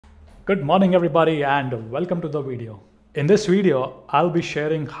Good morning everybody and welcome to the video. In this video, I'll be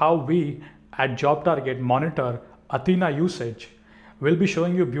sharing how we at JobTarget monitor Athena usage. We'll be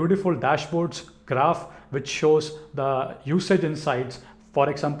showing you beautiful dashboards, graph which shows the usage insights. For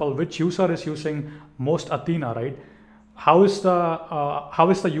example, which user is using most Athena, right? How is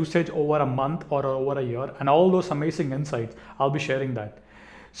the usage over a month or over a year, and all those amazing insights. I'll be sharing that.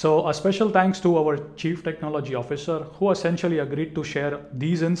 So a special thanks to our Chief Technology Officer who essentially agreed to share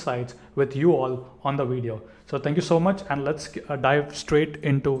these insights with you all on the video. So thank you so much, and let's dive straight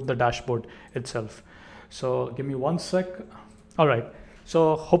into the dashboard itself. So give me one sec. All right.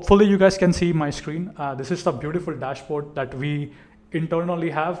 So hopefully you guys can see my screen. This is the beautiful dashboard that we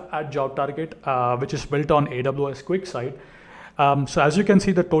internally have at JobTarget, which is built on AWS QuickSight. So as you can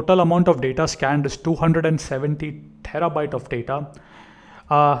see, the total amount of data scanned is 270 terabyte of data.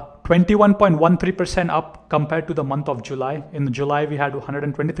 21.13% up compared to the month of July. In July, we had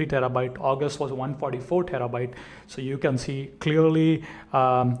 123 terabyte. August was 144 terabyte. So you can see clearly,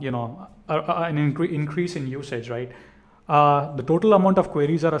 an increase in usage, right? The total amount of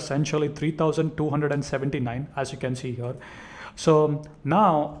queries are essentially 3,279, as you can see here. So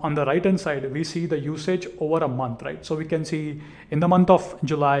now on the right hand side, we see the usage over a month, right? So we can see in the month of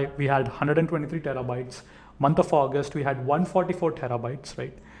July, we had 123 terabytes. Month of August, we had 144 terabytes,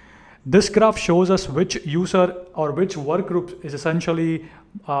 right? This graph shows us which user or which work group is essentially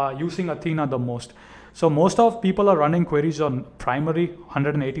using Athena the most. So most of people are running queries on primary,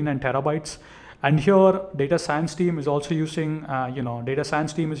 189 terabytes. And here data science team is also using, data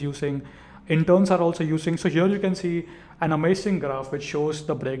science team is using, interns are also using. So here you can see an amazing graph which shows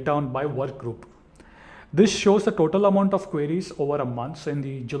the breakdown by work group. This shows the total amount of queries over a month. So in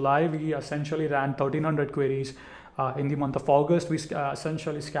the July, we essentially ran 1,300 queries. In the month of August, we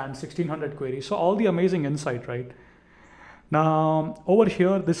essentially scanned 1,600 queries. So all the amazing insight, right? Now over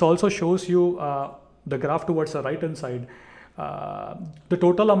here, this also shows you the graph towards the right hand side, the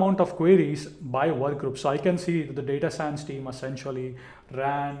total amount of queries by work group. So I can see the data science team essentially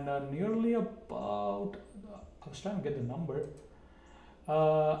ran nearly about, I was trying to get the number.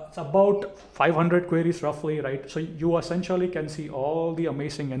 It's about 500 queries roughly, right? So you essentially can see all the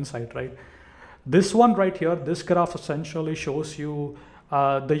amazing insight, right? This one right here, this graph essentially shows you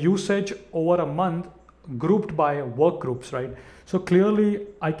the usage over a month grouped by work groups, right? So clearly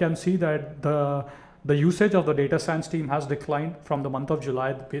I can see that the usage of the data science team has declined from the month of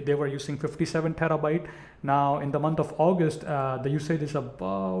July. They were using 57 terabyte. Now in the month of August, the usage is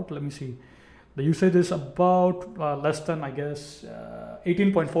about, let me see. The usage is about less than, I guess,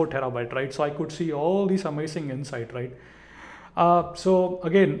 18.4 terabyte, right? So I could see all these amazing insight, right? So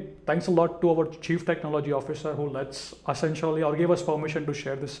again, thanks a lot to our Chief Technology Officer who lets essentially or gave us permission to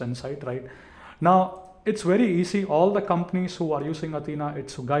share this insight, right? Now, it's very easy. All the companies who are using Athena,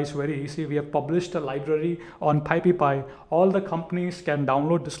 it's guys very easy. We have published a library on PyPy. All the companies can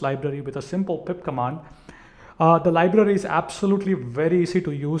download this library with a simple pip command. The library is absolutely very easy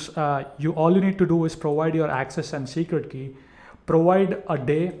to use. All you need to do is provide your access and secret key, provide a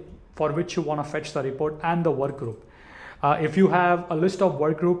day for which you want to fetch the report and the work group. If you have a list of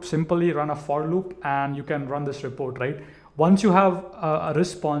work groups, simply run a for loop and you can run this report, right? Once you have a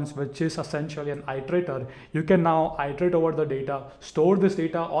response, which is essentially an iterator, you can now iterate over the data, store this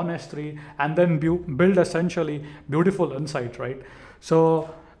data on S3, and then build essentially beautiful insight, right? So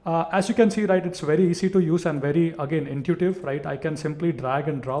as you can see, right, it's very easy to use and very, again, intuitive, right? I can simply drag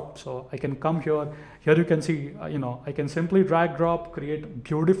and drop. So I can come here. Here you can see, I can simply drag, drop, create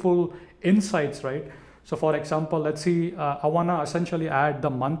beautiful insights, right? So for example, let's see, I want to essentially add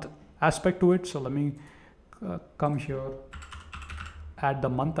the month aspect to it. So let me come here, add the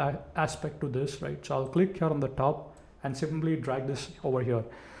month aspect to this, right? So I'll click here on the top and simply drag this over here.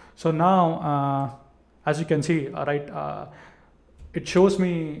 So now, as you can see, right, it shows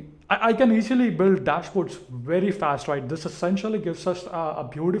me, I can easily build dashboards very fast, right? This essentially gives us a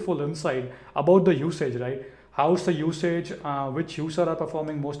beautiful insight about the usage, right? How's the usage, which user are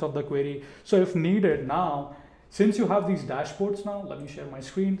performing most of the query. So if needed now, since you have these dashboards now, let me share my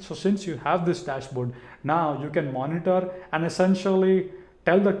screen. So since you have this dashboard, now you can monitor and essentially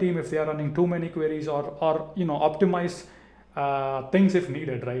tell the team if they are running too many queries or optimize things if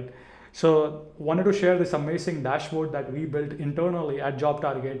needed, right? So wanted to share this amazing dashboard that we built internally at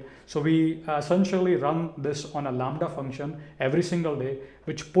JobTarget. So we essentially run this on a Lambda function every single day,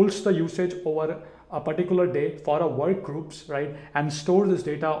 which pulls the usage over a particular day for our work groups, right? And store this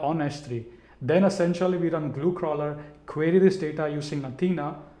data on S3. Then essentially we run glue crawler, query this data using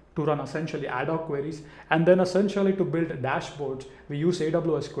Athena to run essentially ad hoc queries. And then essentially to build dashboards, we use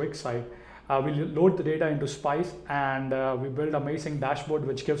AWS QuickSight. We load the data into Spice, and we build amazing dashboard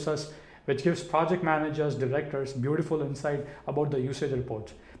which gives project managers, directors beautiful insight about the usage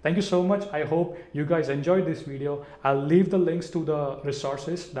reports. Thank you so much. I hope you guys enjoyed this video. I'll leave the links to the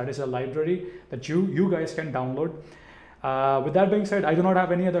resources. That is a library that you guys can download. With that being said, I do not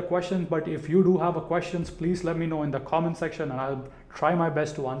have any other questions, but if you do have questions, please let me know in the comment section and I'll try my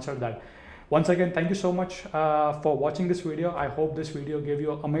best to answer that. Once again, thank you so much for watching this video. I hope this video gave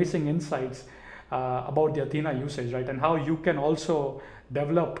you amazing insights about the Athena usage, right? And how you can also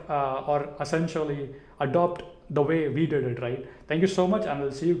develop or essentially adopt the way we did it, right? Thank you so much, and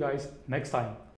we'll see you guys next time.